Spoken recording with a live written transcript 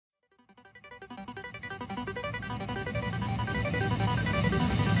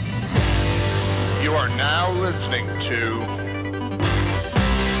are now listening to the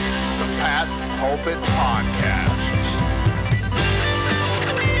Pat's Pulpit Podcast.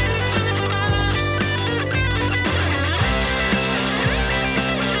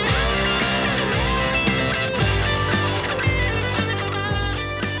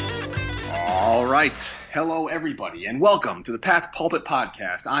 All right. Hello, everybody, and welcome to the Pat's Pulpit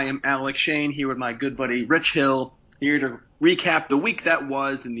Podcast. I am Alex Shane here with my good buddy Rich Hill, here to recap the week that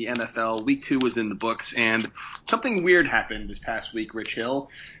was in the NFL. Week 2 was in the books, and something weird happened this past week, Rich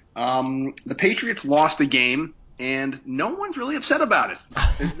Hill. The Patriots lost a game, and no one's really upset about it.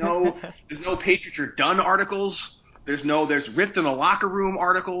 There's no Patriots are done articles. There's rift in the locker room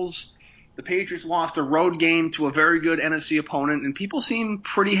articles. The Patriots lost a road game to a very good NFC opponent, and people seem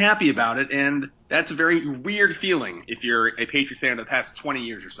pretty happy about it, and that's a very weird feeling if you're a Patriots fan of the past 20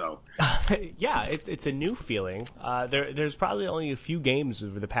 years or so. Yeah, it's a new feeling. There's probably only a few games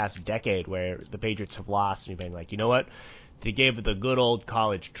over the past decade where the Patriots have lost, and you've been like, you know what? They gave it the good old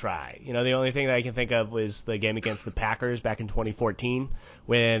college try. You know, the only thing that I can think of was the game against the Packers back in 2014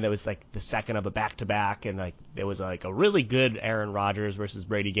 when it was like the second of a back-to-back, and like there was like a really good Aaron Rodgers versus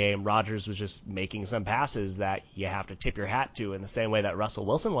Brady game. Rodgers was just making some passes that you have to tip your hat to in the same way that Russell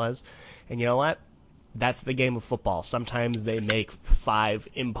Wilson was. And you know what? That's the game of football. Sometimes they make 5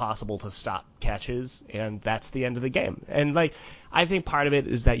 impossible-to-stop catches, and that's the end of the game. And like, I think part of it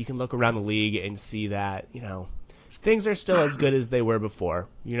is that you can look around the league and see that, you know, things are still as good as they were before.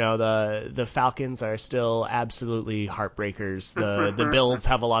 You know, the Falcons are still absolutely heartbreakers. The Bills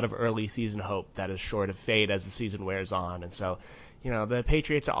have a lot of early season hope that is sure to fade as the season wears on. And so, you know, the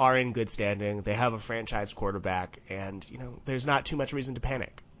Patriots are in good standing. They have a franchise quarterback, and, you know, there's not too much reason to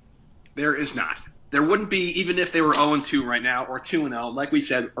panic. There is not. There wouldn't be, even if they were 0-2 right now or 2-0. Like we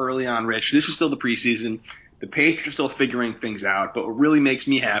said early on, Rich, this is still the preseason. The Patriots are still figuring things out, but what really makes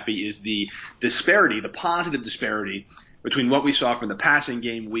me happy is the disparity, the positive disparity between what we saw from the passing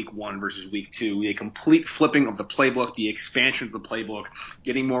game week 1 versus week 2, a complete flipping of the playbook, the expansion of the playbook,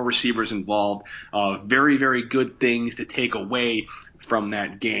 getting more receivers involved, very, very good things to take away from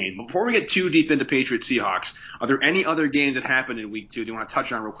that game. But before we get too deep into Patriots Seahawks, are there any other games that happened in week 2 that you want to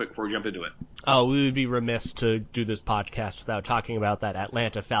touch on real quick before we jump into it? Oh, we would be remiss to do this podcast without talking about that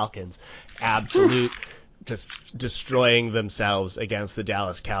Atlanta Falcons. Absolute just destroying themselves against the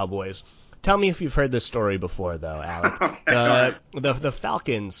Dallas Cowboys. Tell me if you've heard this story before, though, Alec. The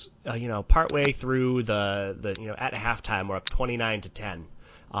Falcons, partway through the at halftime, were up 29-10.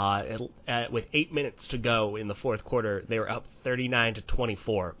 With 8 minutes to go in the fourth quarter, they were up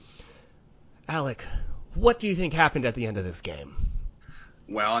 39-24. Alec, what do you think happened at the end of this game?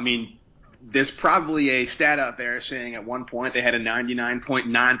 Well, I mean, there's probably a stat out there saying at one point they had a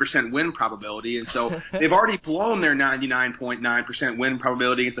 99.9% win probability, and so they've already blown their 99.9% win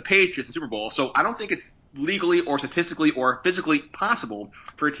probability against the Patriots in the Super Bowl. So I don't think it's legally or statistically or physically possible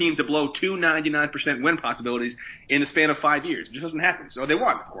for a team to blow 2 99% win possibilities in the span of 5 years. It just doesn't happen. So they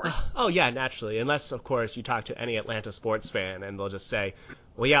won, of course. Oh, yeah, naturally. Unless, of course, you talk to any Atlanta sports fan and they'll just say,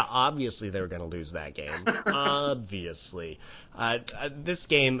 well, yeah, obviously they were going to lose that game. Obviously. This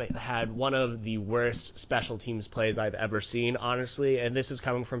game had one of the worst special teams plays I've ever seen, honestly, and this is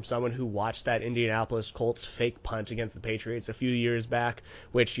coming from someone who watched that Indianapolis Colts fake punt against the Patriots a few years back,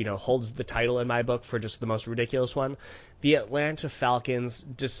 which, holds the title in my book for just the most ridiculous one. The Atlanta Falcons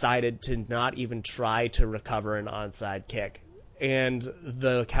decided to not even try to recover an onside kick, and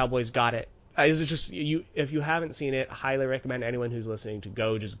the Cowboys got it. If you haven't seen it, highly recommend anyone who's listening to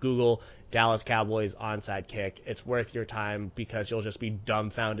go just Google Dallas Cowboys onside kick. It's worth your time because you'll just be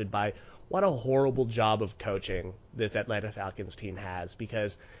dumbfounded by what a horrible job of coaching this Atlanta Falcons team has,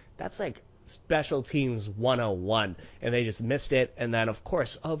 because that's like special teams 101, and they just missed it. And then of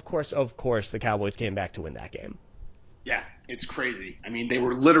course, the Cowboys came back to win that game. Yeah, it's crazy. I mean, they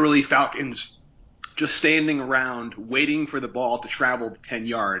were literally Falcons just standing around waiting for the ball to travel 10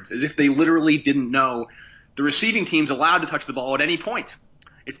 yards, as if they literally didn't know the receiving team's allowed to touch the ball at any point.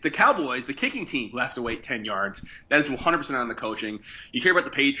 It's the Cowboys, the kicking team, who have to wait 10 yards. That is 100% on the coaching. You hear about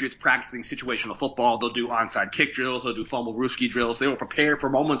the Patriots practicing situational football. They'll do onside kick drills. They'll do fumble rooski drills. They will prepare for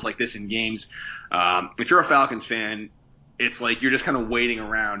moments like this in games. If you're a Falcons fan, it's like you're just kind of waiting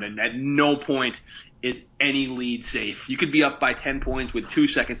around, and at no point is any lead safe. You could be up by 10 points with 2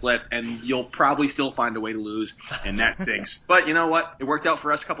 seconds left, and you'll probably still find a way to lose, and that stinks. But you know what? It worked out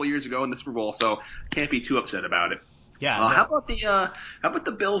for us a couple years ago in the Super Bowl, so can't be too upset about it. Yeah. How about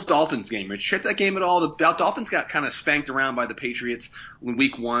the Bills-Dolphins game? Rich, check that game at all? The Dolphins got kind of spanked around by the Patriots in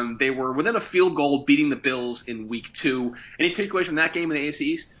Week 1. They were within a field goal beating the Bills in Week 2. Any takeaways from that game in the AFC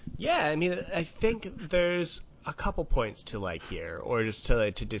East? Yeah, I mean, I think there's a couple points to like here, or just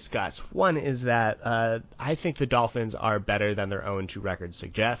to discuss. One is that I think the Dolphins are better than their 0-2 record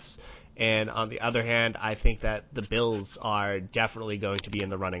suggests. And on the other hand, I think that the Bills are definitely going to be in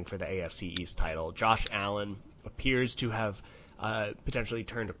the running for the AFC East title. Josh Allen appears to have potentially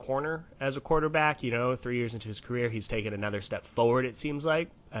turned a corner as a quarterback. 3 years into his career, he's taken another step forward, it seems like.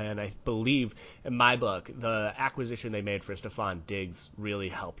 And I believe, in my book, the acquisition they made for Stephon Diggs really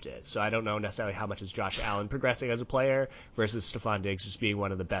helped it. So I don't know necessarily how much is Josh Allen progressing as a player versus Stephon Diggs just being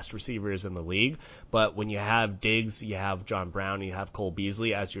one of the best receivers in the league. But when you have Diggs, you have John Brown, you have Cole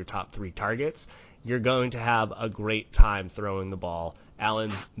Beasley as your top 3 targets, you're going to have a great time throwing the ball.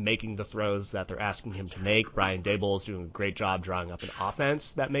 Allen's making the throws that they're asking him to make. Brian Daboll is doing a great job drawing up an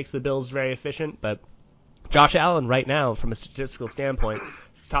offense that makes the Bills very efficient. But Josh Allen right now, from a statistical standpoint,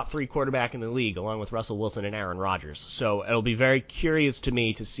 top 3 quarterback in the league, along with Russell Wilson and Aaron Rodgers. So it'll be very curious to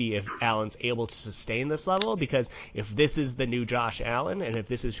me to see if Allen's able to sustain this level, because if this is the new Josh Allen, and if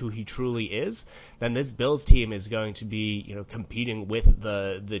this is who he truly is, then this Bills team is going to be, competing with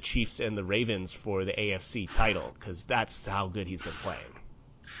the Chiefs and the Ravens for the AFC title, because that's how good he's been playing.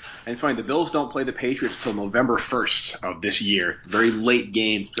 And it's funny, the Bills don't play the Patriots until November 1st of this year. Very late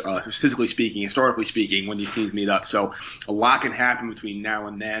games, physically speaking, historically speaking, when these teams meet up. So a lot can happen between now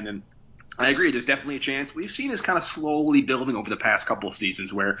and then. And I agree, there's definitely a chance. We've seen this kind of slowly building over the past couple of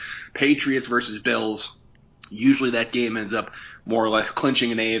seasons where Patriots versus Bills, usually that game ends up more or less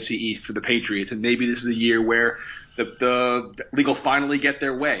clinching an AFC East for the Patriots. And maybe this is a year where the league will finally get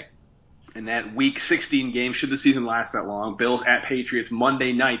their way. And that Week 16 game, should the season last that long, Bills at Patriots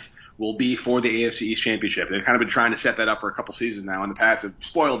Monday night will be for the AFC East Championship. They've kind of been trying to set that up for a couple seasons now, and the Pats have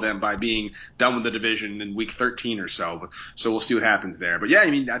spoiled them by being done with the division in Week 13 or so. So we'll see what happens there. But yeah,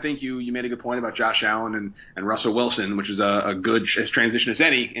 I think you made a good point about Josh Allen and Russell Wilson, which is a good as transition as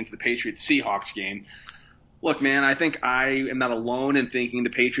any into the Patriots-Seahawks game. Look, man, I think I am not alone in thinking the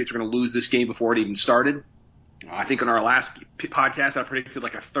Patriots are going to lose this game before it even started. I think on our last podcast, I predicted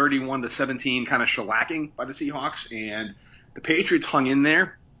like a 31-17 kind of shellacking by the Seahawks, and the Patriots hung in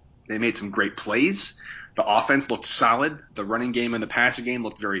there. They made some great plays. The offense looked solid. The running game and the passing game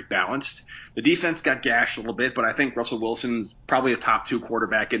looked very balanced. The defense got gashed a little bit, but I think Russell Wilson's probably a top 2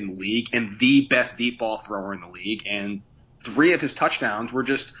 quarterback in the league and the best deep ball thrower in the league, and 3 of his touchdowns were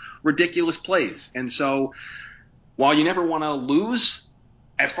just ridiculous plays. And so while you never want to lose,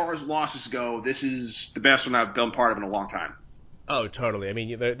 as far as losses go, this is the best one I've been part of in a long time. Oh, totally. I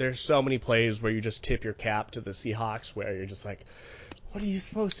mean, there's so many plays where you just tip your cap to the Seahawks where you're just like, what are you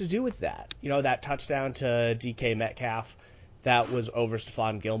supposed to do with that? That touchdown to DK Metcalf, that was over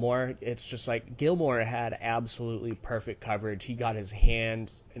Stephon Gilmore. It's just like Gilmore had absolutely perfect coverage. He got his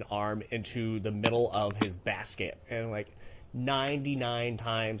hand and arm into the middle of his basket, and like 99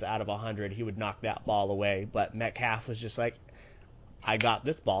 times out of 100, he would knock that ball away. But Metcalf was just like, I got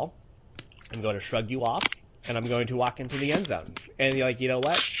this ball. I'm going to shrug you off, and I'm going to walk into the end zone. And you're like, you know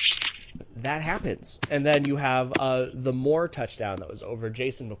what? That happens. And then you have the Moore touchdown that was over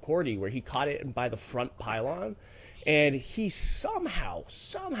Jason McCourty, where he caught it by the front pylon, and he somehow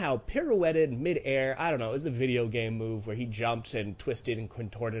pirouetted midair. I don't know. It was a video game move where he jumped and twisted and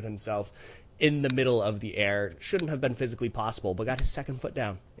contorted himself in the middle of the air. Shouldn't have been physically possible, but got his second foot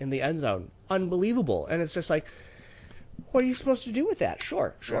down in the end zone. Unbelievable. And it's just like, what are you supposed to do with that?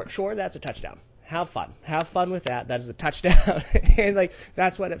 Sure, that's a touchdown. Have fun with that. That is a touchdown. And like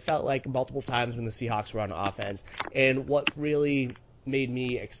that's what it felt like multiple times when the Seahawks were on offense. And what really made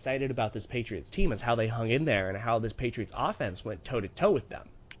me excited about this Patriots team is how they hung in there and how this Patriots offense went toe-to-toe with them.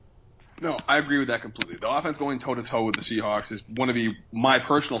 No, I agree with that completely. The offense going toe-to-toe with the Seahawks is going to be my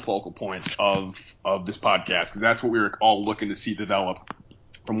personal focal point of this podcast, because that's what we were all looking to see develop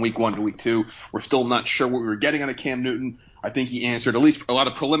from week 1 to week 2. We're still not sure what we were getting out of Cam Newton. I think he answered at least a lot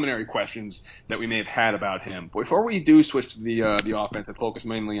of preliminary questions that we may have had about him. But before we do switch to the offense and focus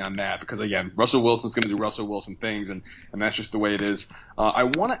mainly on that, because again, Russell Wilson's going to do Russell Wilson things, and that's just the way it is. I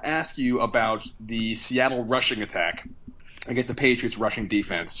want to ask you about the Seattle rushing attack against the Patriots rushing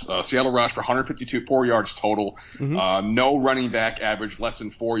defense. Seattle rushed for 154 yards total. No running back averaged less than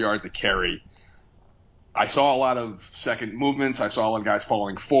 4 yards a carry. I saw a lot of second movements. I saw a lot of guys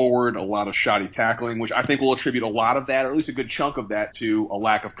falling forward, a lot of shoddy tackling, which I think will attribute a lot of that, or at least a good chunk of that, to a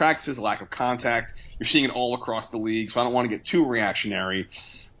lack of practices, a lack of contact. You're seeing it all across the league, so I don't want to get too reactionary.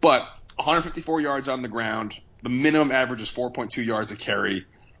 But 154 yards on the ground, the minimum average is 4.2 yards a carry.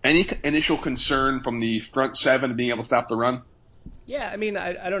 Any initial concern from the front seven being able to stop the run? Yeah, I mean,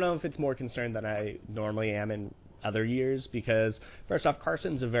 I don't know if it's more concerned than I normally am in other years, because first off,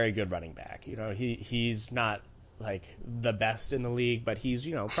 Carson's a very good running back. He's not like the best in the league, but he's,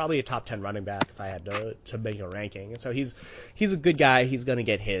 probably a top 10 running back if I had to make a ranking. And so he's a good guy. He's going to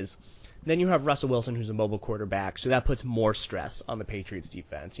get his. Then you have Russell Wilson, who's a mobile quarterback, so that puts more stress on the Patriots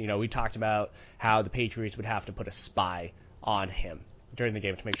defense. We talked about how the Patriots would have to put a spy on him during the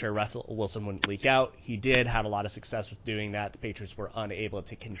game to make sure Russell Wilson wouldn't leak out. He did, had a lot of success with doing that. The Patriots were unable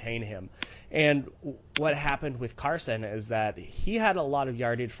to contain him. And what happened with Carson is that he had a lot of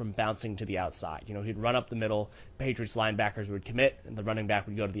yardage from bouncing to the outside. He'd run up the middle, Patriots linebackers would commit, and the running back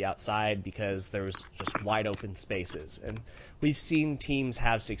would go to the outside because there was just wide open spaces. And we've seen teams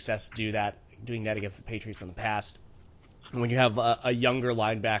have success doing that against the Patriots in the past. When you have a younger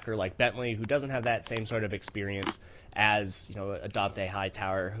linebacker like Bentley, who doesn't have that same sort of experience as a Dante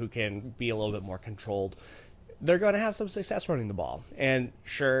Hightower, who can be a little bit more controlled, they're going to have some success running the ball. And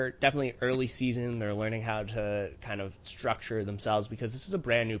sure, definitely early season, they're learning how to kind of structure themselves, because this is a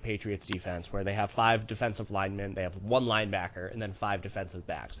brand new Patriots defense where they have 5 defensive linemen, they have 1 linebacker, and then 5 defensive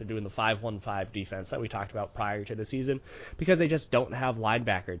backs. They're doing the 5-1-5 defense that we talked about prior to the season because they just don't have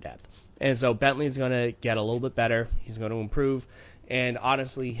linebacker depth. And so Bentley's going to get a little bit better. He's going to improve. And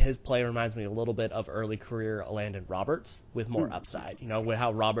honestly, his play reminds me a little bit of early career Landon Roberts with more upside. With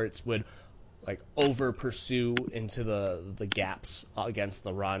how Roberts would over pursue into the gaps against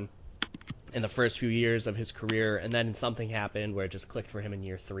the run in the first few years of his career, and then something happened where it just clicked for him in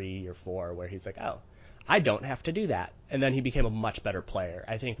year 3, year 4, where he's like, oh, I don't have to do that. And then he became a much better player.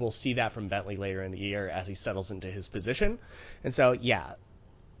 I think we'll see that from Bentley later in the year as he settles into his position. And so, yeah,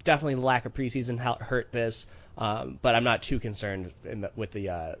 definitely the lack of preseason hurt this, but I'm not too concerned with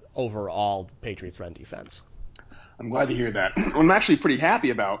the overall Patriots run defense. I'm glad to hear that. What I'm actually pretty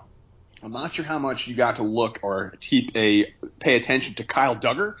happy about, I'm not sure how much you got to look or pay attention to Kyle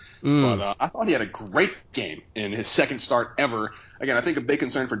Duggar, but I thought he had a great game in his second start ever. Again, I think a big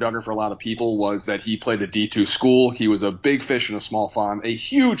concern for Duggar for a lot of people was that he played at D2 school. He was a big fish in a small pond, a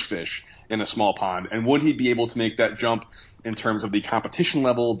huge fish in a small pond. And would he be able to make that jump in terms of the competition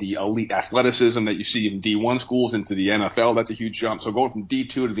level, the elite athleticism that you see in D1 schools into the NFL? That's a huge jump. So going from D2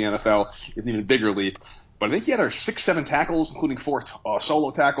 to the NFL is an even bigger leap. But I think he had 6-7 tackles, including 4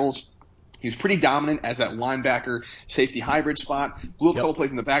 solo tackles. He was pretty dominant as that linebacker safety hybrid spot. Blew a couple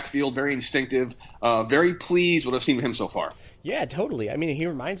plays in the backfield, very instinctive. Very pleased with what I've seen of him so far. Yeah, totally. I mean, he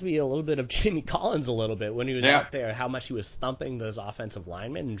reminds me a little bit of Jamie Collins a little bit when he was out there, how much he was thumping those offensive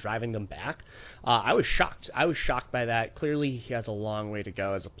linemen and driving them back. I was shocked. I was shocked by that. Clearly, he has a long way to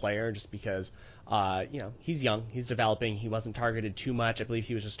go as a player just because, he's young. He's developing. He wasn't targeted too much. I believe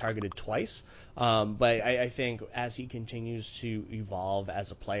he was just targeted twice. But I think as he continues to evolve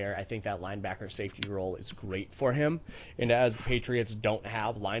as a player, I think that linebacker safety role is great for him. And as the Patriots don't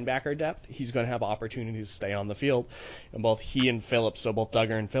have linebacker depth, he's going to have opportunities to stay on the field. And both he and Phillips, so both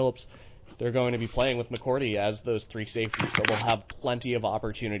Duggar and Phillips, they're going to be playing with McCourty as those 3 safeties. So they'll have plenty of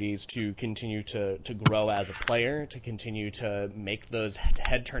opportunities to continue to grow as a player, to continue to make those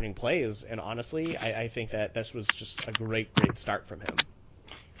head-turning plays. And honestly, I think that this was just a great start from him.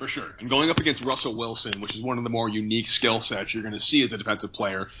 For sure. And going up against Russell Wilson, which is one of the more unique skill sets you're going to see as a defensive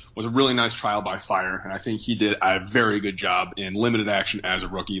player, was a really nice trial by fire. And I think he did a very good job in limited action as a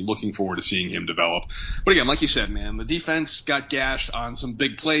rookie. Looking forward to seeing him develop. But again, like you said, man, the defense got gashed on some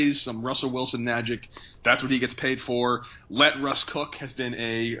big plays, some Russell Wilson magic. That's what he gets paid for. Let Russ cook has been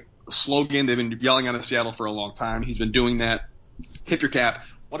a slogan they've been yelling out of Seattle for a long time. He's been doing that. Tip your cap.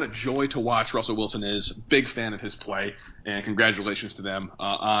 What a joy to watch Russell Wilson is. Big fan of his play, and congratulations to them.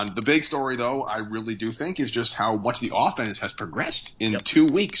 On the big story, though, I really do think is just how much the offense has progressed in 2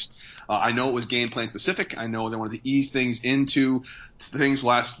 weeks. I know it was game plan specific. I know they wanted to ease things into things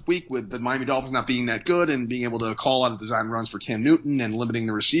last week with the Miami Dolphins not being that good and being able to call out design runs for Cam Newton and limiting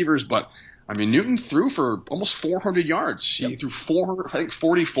the receivers. But, I mean, Newton threw for almost 400 yards. He threw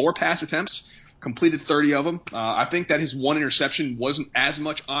 44 pass attempts. Completed 30 of them. I think that his 1 interception wasn't as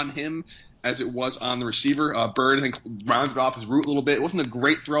much on him as it was on the receiver. Bird, I think, rounded off his route a little bit. It wasn't a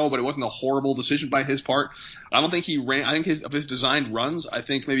great throw, but it wasn't a horrible decision by his part. I don't think he ran. I think of his designed runs, I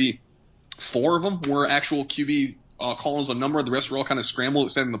think maybe 4 of them were actual QB calls a number. The rest were all kind of scrambled,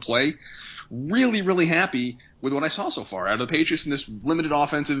 extending the play. Really, really happy with what I saw so far out of the Patriots in this limited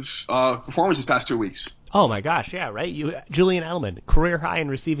offensive performance this past 2 weeks. Oh my gosh, yeah, right? Julian Edelman, career high in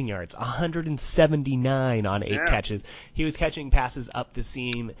receiving yards, 179 on 8 catches. He was catching passes up the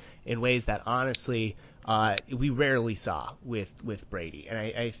seam in ways that honestly we rarely saw with Brady. And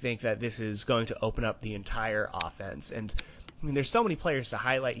I think that this is going to open up the entire offense. And I mean, there's so many players to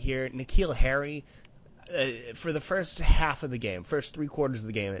highlight here. N'Keal Harry, for the first half of the game, first 3/4 of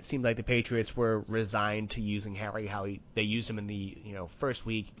the game, it seemed like the Patriots were resigned to using Harry how they used him in the first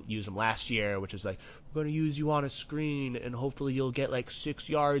week, used him last year, which is like, we're going to use you on a screen and hopefully you'll get like 6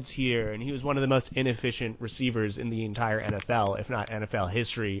 yards here. And he was one of the most inefficient receivers in the entire NFL, if not NFL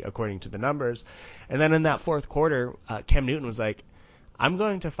history, according to the numbers. And then in that fourth quarter, Cam Newton was like, I'm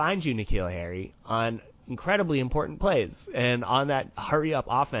going to find you, N'Keal Harry, on incredibly important plays. And on that hurry-up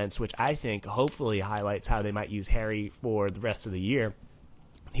offense, which I think hopefully highlights how they might use Harry for the rest of the year,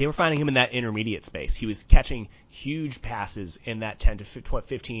 they were finding him in that intermediate space. He was catching huge passes in that 10 to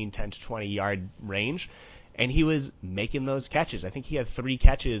 15, 10 to 20-yard range, and he was making those catches. I think he had 3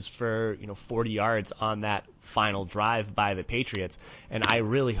 catches for 40 yards on that final drive by the Patriots, and I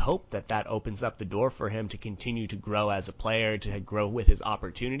really hope that opens up the door for him to continue to grow as a player, to grow with his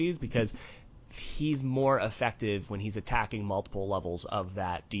opportunities, because he's more effective when he's attacking multiple levels of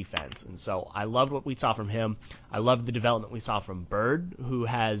that defense. And so I loved what we saw from him. I loved the development we saw from Byrd, who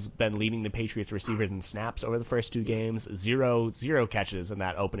has been leading the Patriots receivers in snaps over the first 2 games. Zero catches in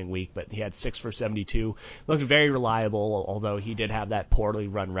that opening week, but he had 6 for 72. Looked very reliable, although he did have that poorly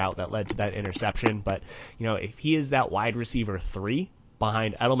run route that led to that interception. But, if he is that wide receiver 3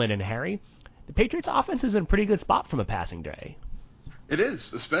 behind Edelman and Harry, the Patriots offense is in a pretty good spot from a passing day. It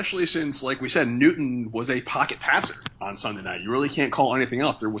is, especially since, like we said, Newton was a pocket passer on Sunday night. You really can't call anything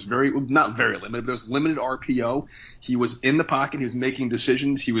else. There was not very limited, but there was limited RPO. He was in the pocket. He was making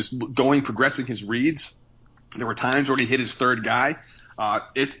decisions. He was progressing his reads. There were times where he hit his third guy.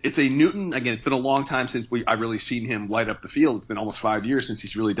 It's a Newton. Again, it's been a long time since I've really seen him light up the field. It's been almost 5 years since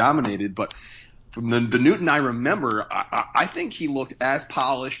he's really dominated, but from the Newton I remember, I think he looked as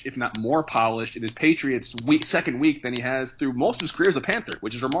polished, if not more polished, in his Patriots second week than he has through most of his career as a Panther,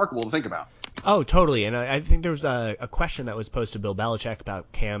 which is remarkable to think about. Oh, totally. And I think there was a question that was posed to Bill Belichick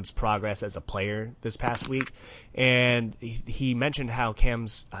about Cam's progress as a player this past week. And he mentioned how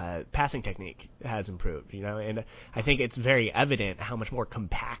Cam's passing technique has improved, and I think it's very evident how much more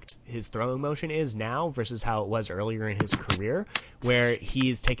compact his throwing motion is now versus how it was earlier in his career, where he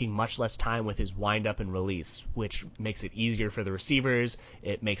is taking much less time with his wind up and release, which makes it easier for the receivers.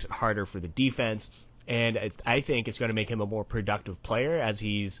 It makes it harder for the defense. And I think it's going to make him a more productive player as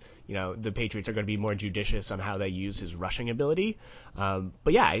the Patriots are going to be more judicious on how they use his rushing ability.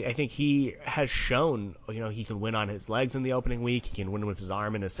 But yeah, I think he has shown, he can win on his legs in the opening week. He can win with his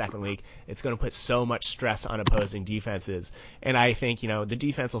arm in the second week. It's going to put so much stress on opposing defenses. And I think, the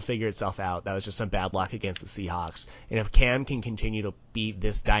defense will figure itself out. That was just some bad luck against the Seahawks. And if Cam can continue to be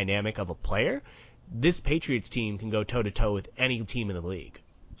this dynamic of a player, this Patriots team can go toe-to-toe with any team in the league.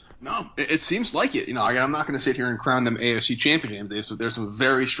 No, it seems like it. I'm not going to sit here and crown them AFC champions. There's some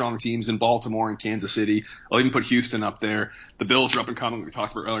very strong teams in Baltimore and Kansas City. I'll even put Houston up there. The Bills are up and coming, we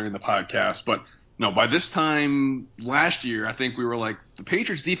talked about earlier in the podcast. But by this time last year, I think we were like, the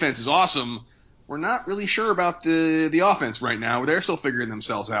Patriots defense is awesome. We're not really sure about the offense right now. They're still figuring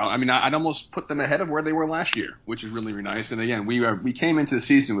themselves out. I mean, I'd almost put them ahead of where they were last year, which is really, really nice. And again, we came into the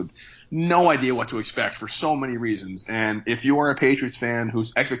season with no idea what to expect for so many reasons. And if you are a Patriots fan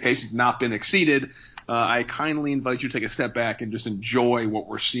whose expectations have not been exceeded, I kindly invite you to take a step back and just enjoy what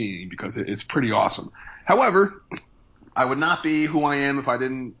we're seeing, because it's pretty awesome. However, I would not be who I am if I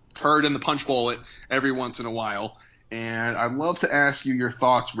didn't turd in the punch bowl it every once in a while. And I'd love to ask you your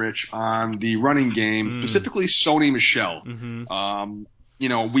thoughts, Rich, on the running game, specifically Sony Michel.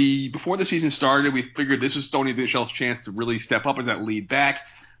 Mm-hmm. Before the season started, we figured this is Sony Michel's chance to really step up as that lead back.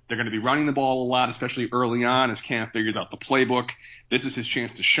 They're going to be running the ball a lot, especially early on as Cam figures out the playbook. This is his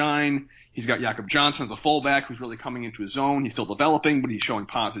chance to shine. He's got Jakob Johnson as a fullback who's really coming into his own. He's still developing, but he's showing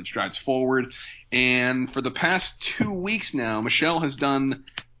positive strides forward. And for the past 2 weeks now, Michel has done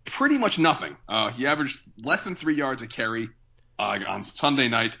pretty much nothing. He averaged less than 3 yards a carry on Sunday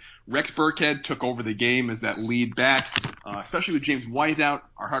night. Rex Burkhead took over the game as that lead back, especially with James White out.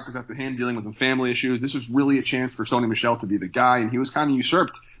 Our heart goes out to him dealing with some family issues. This was really a chance for Sony Michel to be the guy, and he was kind of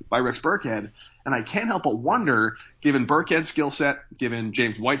usurped by Rex Burkhead. And I can't help but wonder, given Burkhead's skill set, given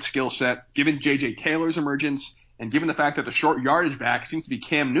James White's skill set, given J.J. Taylor's emergence, and given the fact that the short yardage back seems to be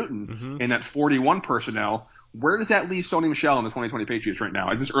Cam Newton in that 41 personnel, where does that leave Sony Michel in the 2020 Patriots right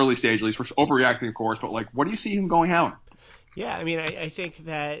now? At this early stage, at least, we're overreacting, of course, but what do you see him going out? Yeah, I mean, I think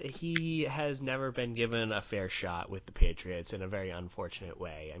that he has never been given a fair shot with the Patriots in a very unfortunate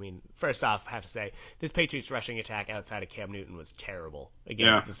way. I mean, first off, I have to say, this Patriots rushing attack outside of Cam Newton was terrible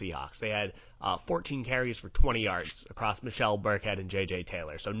against the Seahawks. They had 14 carries for 20 yards across Michel, Burkhead, and J.J.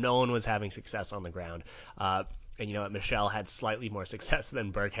 Taylor, so no one was having success on the ground. And Michel had slightly more success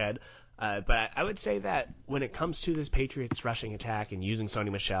than Burkhead. But I would say that when it comes to this Patriots rushing attack and using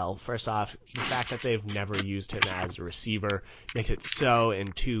Sony Michel, first off, the fact that they've never used him as a receiver makes it so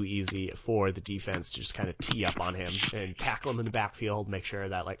and too easy for the defense to just kind of tee up on him and tackle him in the backfield, make sure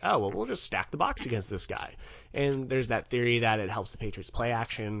that like, oh, well, we'll just stack the box against this guy. And there's that theory that it helps the Patriots play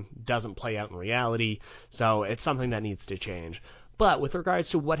action, doesn't play out in reality, so it's something that needs to change. But with regards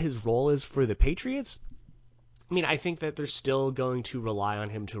to what his role is for the Patriots, I mean, I think that they're still going to rely on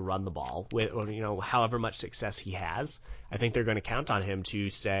him to run the ball with, or, however much success he has. I think they're going to count on him to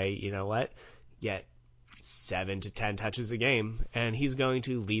say, you know what, get 7 to 10 touches a game, and he's going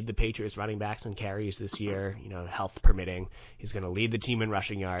to lead the Patriots running backs and carries this year, health permitting. He's going to lead the team in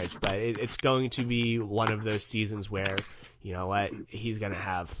rushing yards, but it's going to be one of those seasons where, you know what, he's going to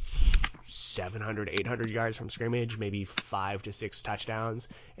have 700, 800 yards from scrimmage, maybe 5 to 6 touchdowns,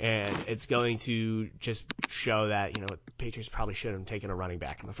 and it's going to just show that, the Patriots probably should have taken a running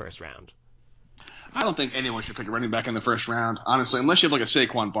back in the first round. I don't think anyone should take a running back in the first round, honestly, unless you have like a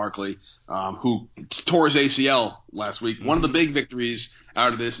Saquon Barkley, who tore his ACL last week. Mm-hmm. One of the big victories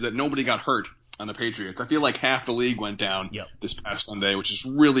out of this is that nobody got hurt on the Patriots. I feel like half the league went down this past Sunday, which is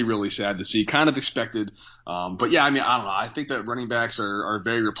really, really sad to see. Kind of expected. But yeah, I mean, I don't know. I think that running backs are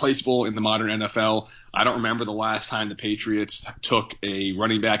very replaceable in the modern NFL. I don't remember the last time the Patriots took a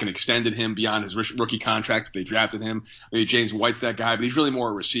running back and extended him beyond his rookie contract. They drafted him. Maybe James White's that guy, but he's really more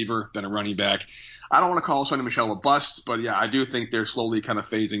a receiver than a running back. I don't want to call Sony Michel a bust, but yeah, I do think they're slowly kind of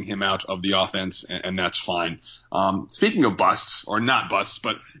phasing him out of the offense, and that's fine. Speaking of busts, or not busts,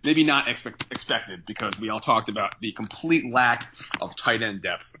 but maybe not expected, because we all talked about the complete lack of tight end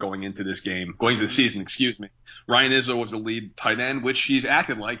depth going into this season, Ryan Izzo was the lead tight end, which he's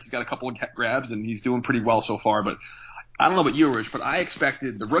acted like. He's got a couple of grabs, and he's doing pretty well so far, but I don't know about you, Rich, but I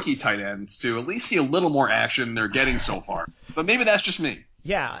expected the rookie tight ends to at least see a little more action than they're getting so far. But maybe that's just me.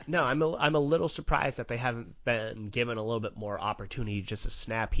 Yeah, no, I'm a little surprised that they haven't been given a little bit more opportunity, just a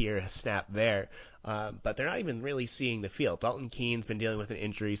snap here, a snap there. But they're not even really seeing the field. Dalton Keene's been dealing with an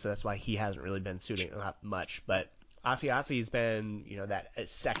injury, so that's why he hasn't really been suiting up much. But Asiasi's been, that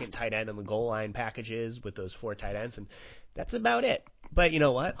second tight end on the goal line packages with those 4 tight ends, and that's about it. But you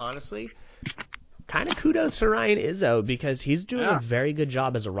know what? Honestly, kind of kudos to Ryan Izzo, because he's doing a very good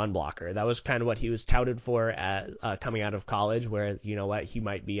job as a run blocker. That was kind of what he was touted for as coming out of college, where, he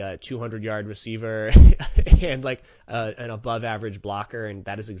might be a 200-yard receiver and like an above-average blocker, and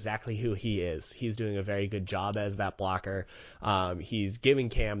that is exactly who he is. He's doing a very good job as that blocker. He's giving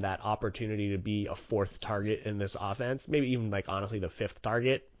Cam that opportunity to be a 4th target in this offense, maybe even like honestly the 5th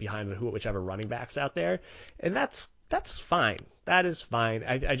target behind whichever running back's out there, and that's fine. That is fine.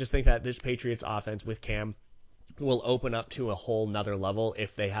 I just think that this Patriots offense with Cam will open up to a whole nother level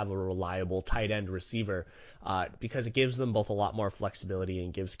if they have a reliable tight end receiver, because it gives them both a lot more flexibility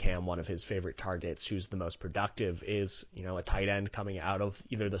and gives Cam one of his favorite targets, who's the most productive, is, a tight end coming out of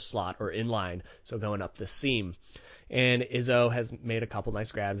either the slot or inline, so going up the seam. And Izzo has made a couple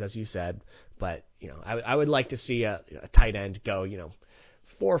nice grabs, as you said, but, I would like to see a tight end go,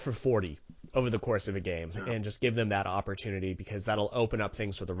 4 for 40 over the course of a game, and just give them that opportunity, because that'll open up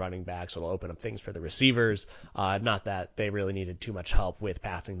things for the running backs. It'll open up things for the receivers. Not that they really needed too much help with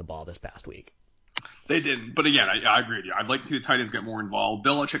passing the ball this past week. They didn't. But again, I agree with you. I'd like to see the tight ends get more involved.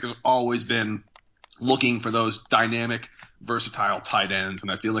 Belichick has always been looking for those dynamic, versatile tight ends,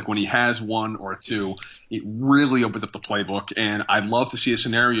 and I feel like when he has 1 or 2, it really opens up the playbook. And I'd love to see a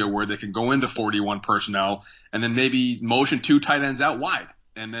scenario where they can go into 41 personnel and then maybe motion 2 tight ends out wide,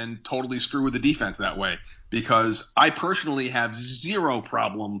 and then totally screw with the defense that way. Because I personally have zero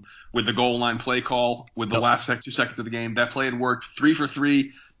problem with the goal line play call with the last 2 seconds of the game. That play had worked 3 for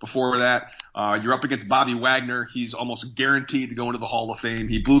 3 before that. You're up against Bobby Wagner. He's almost guaranteed to go into the Hall of Fame.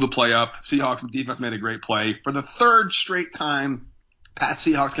 He blew the play up. Seahawks defense made a great play. For the 3rd straight time, Pat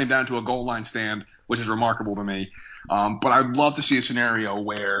Seahawks came down to a goal line stand, which is remarkable to me. But I'd love to see a scenario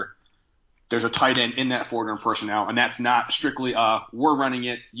where there's a tight end in that 4 personnel, and that's not strictly we're running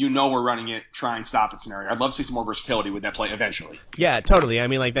it, we're running it, try and stop it scenario. I'd love to see some more versatility with that play eventually. Yeah, totally. I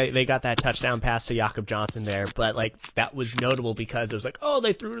mean, like they got that touchdown pass to Jakob Johnson there, but like that was notable because it was like, oh,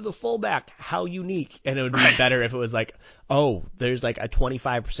 they threw to the fullback, how unique. And it would be better if it was like, oh, there's like a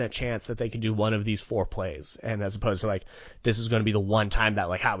 25% chance that they could do one of these 4 plays, and as opposed to like, this is going to be the one time that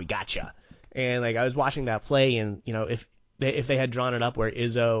like, how we got you. And like I was watching that play, and if they had drawn it up where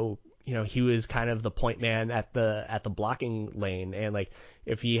Izzo, he was kind of the point man at the blocking lane, and like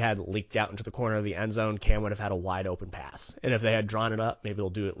if he had leaked out into the corner of the end zone, Cam would have had a wide open pass. And if they had drawn it up, maybe they'll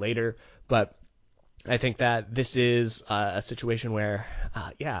do it later. But I think that this is a situation where,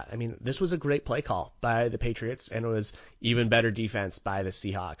 I mean, this was a great play call by the Patriots, and it was even better defense by the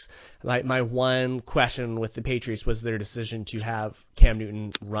Seahawks. My one question with the Patriots was their decision to have Cam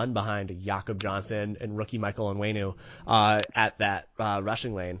Newton run behind Jakob Johnson and rookie Michael Onwenu at that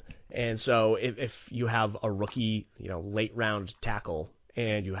rushing lane. And so if you have a rookie, late round tackle,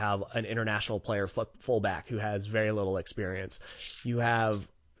 and you have an international player fullback who has very little experience, you have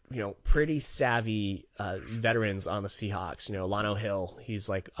pretty savvy veterans on the Seahawks. Lano Hill, he's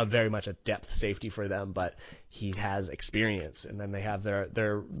like very much a depth safety for them, but he has experience. And then they have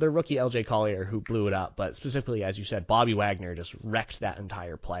their rookie LJ Collier, who blew it up. But specifically, as you said, Bobby Wagner just wrecked that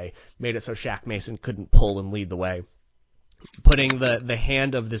entire play, made it so Shaq Mason couldn't pull and lead the way. Putting the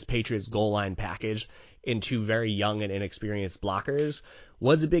hand of this Patriots goal line package into very young and inexperienced blockers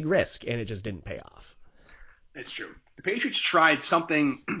was a big risk, and it just didn't pay off. It's true. The Patriots tried something